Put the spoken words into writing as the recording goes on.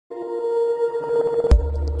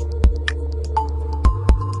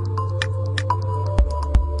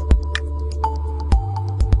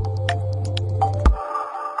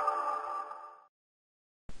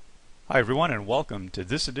Hi everyone, and welcome to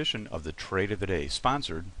this edition of the Trade of the Day,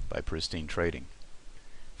 sponsored by Pristine Trading.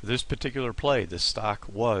 For this particular play, the stock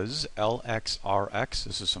was LXRX.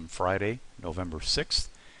 This is from Friday, November 6th.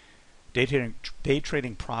 Day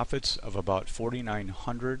trading profits of about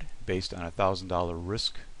 $4,900 based on a $1,000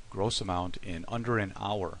 risk gross amount in under an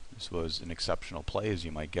hour. This was an exceptional play, as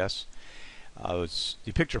you might guess.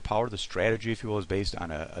 The picture power, the strategy, if you will, is based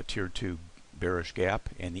on a Tier 2 bearish gap,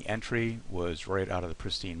 and the entry was right out of the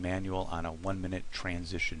Pristine manual on a 1-minute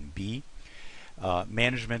transition B.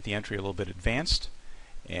 Management, the entry a little bit advanced,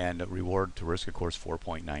 and reward to risk, of course,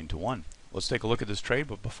 4.9 to 1. Let's take a look at this trade,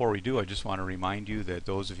 but before we do, I just want to remind you that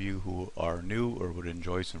those of you who are new or would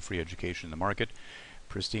enjoy some free education in the market,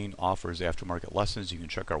 Pristine offers aftermarket lessons. You can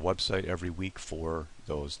check our website every week for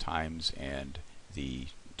those times and the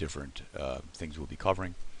different things we'll be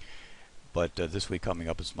covering. But this week coming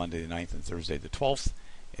up is Monday the 9th and Thursday the 12th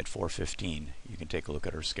at 4:15. You can take a look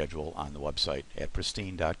at our schedule on the website at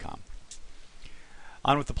pristine.com.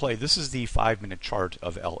 On with the play. This is the 5-minute chart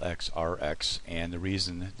of LXRX, and the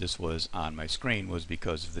reason this was on my screen was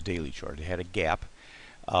because of the daily chart. It had a gap.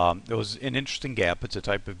 It was an interesting gap. It's a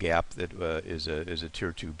type of gap that is a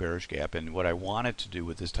Tier 2 bearish gap, and what I wanted to do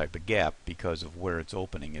with this type of gap, because of where it's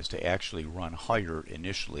opening, is to actually run higher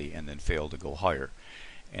initially and then fail to go higher.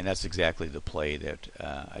 And that's exactly the play that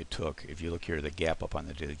I took. If you look here, the gap up on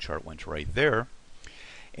the daily chart went right there.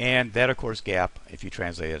 And that, of course, gap, if you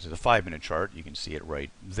translate it to the 5-minute chart, you can see it right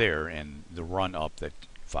there. And the run up that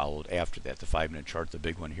followed after that, the 5-minute chart, the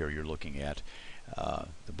big one here, you're looking at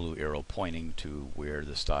the blue arrow pointing to where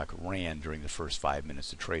the stock ran during the first 5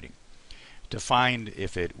 minutes of trading. To find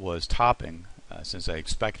if it was topping, since I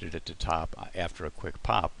expected it to top after a quick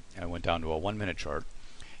pop, I went down to a 1-minute chart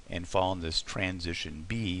and found this transition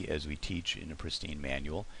B, as we teach in the Pristine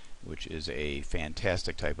manual, which is a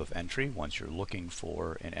fantastic type of entry once you're looking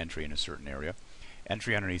for an entry in a certain area.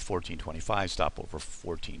 Entry underneath 14.25, stop over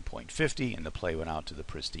 14.50, and the play went out to the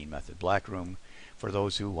Pristine Method Black Room for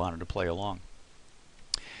those who wanted to play along.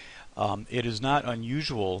 It is not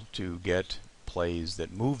unusual to get plays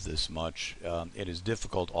that move this much. It is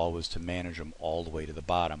difficult always to manage them all the way to the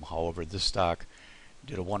bottom. However, this stock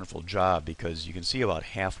did a wonderful job, because you can see about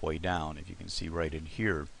halfway down, if you can see right in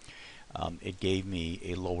here, it gave me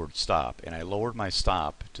a lowered stop, and I lowered my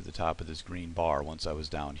stop to the top of this green bar once I was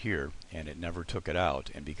down here, and it never took it out.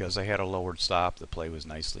 And because I had a lowered stop, the play was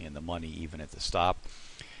nicely in the money even at the stop.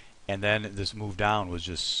 And then this move down was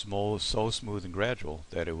just so smooth and gradual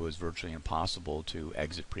that it was virtually impossible to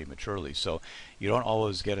exit prematurely. So you don't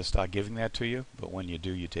always get a stock giving that to you, but when you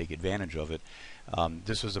do, you take advantage of it.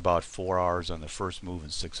 This was about 4 hours on the first move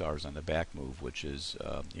and 6 hours on the back move, which is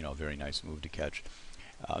a very nice move to catch.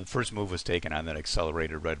 The first move was taken on that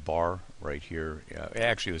accelerated red bar right here.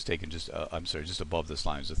 Actually, it was taken just above this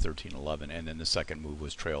line. It was a 13.11, and then the second move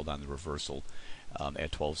was trailed on the reversal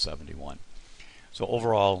at 12.71. So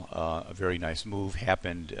overall, a very nice move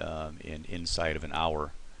happened inside of an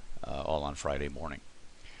hour, all on Friday morning.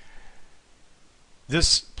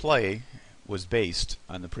 This play was based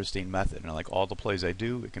on the Pristine method, and like all the plays I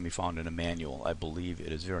do, it can be found in a manual. I believe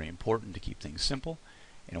it is very important to keep things simple,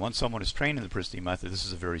 and once someone is trained in the Pristine method, this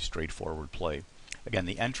is a very straightforward play. Again,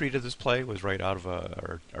 the entry to this play was right out of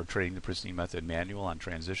our Trading the Pristine Method manual on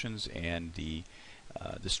transitions, and the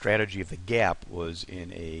strategy of the gap was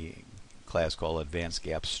in a class called Advanced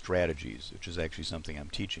Gap Strategies, which is actually something I'm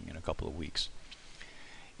teaching in a couple of weeks.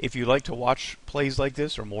 If you'd like to watch plays like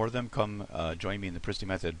this or more of them, come join me in the Pristine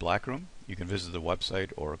Method Black Room. You can visit the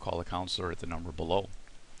website or call a counselor at the number below.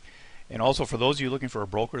 And also, for those of you looking for a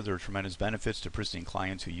broker, there are tremendous benefits to Pristine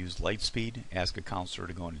clients who use Lightspeed. Ask a counselor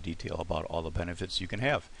to go into detail about all the benefits you can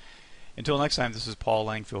have. Until next time, this is Paul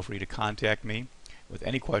Lang. Feel free to contact me with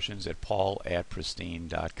any questions at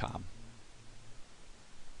paul@pristine.com.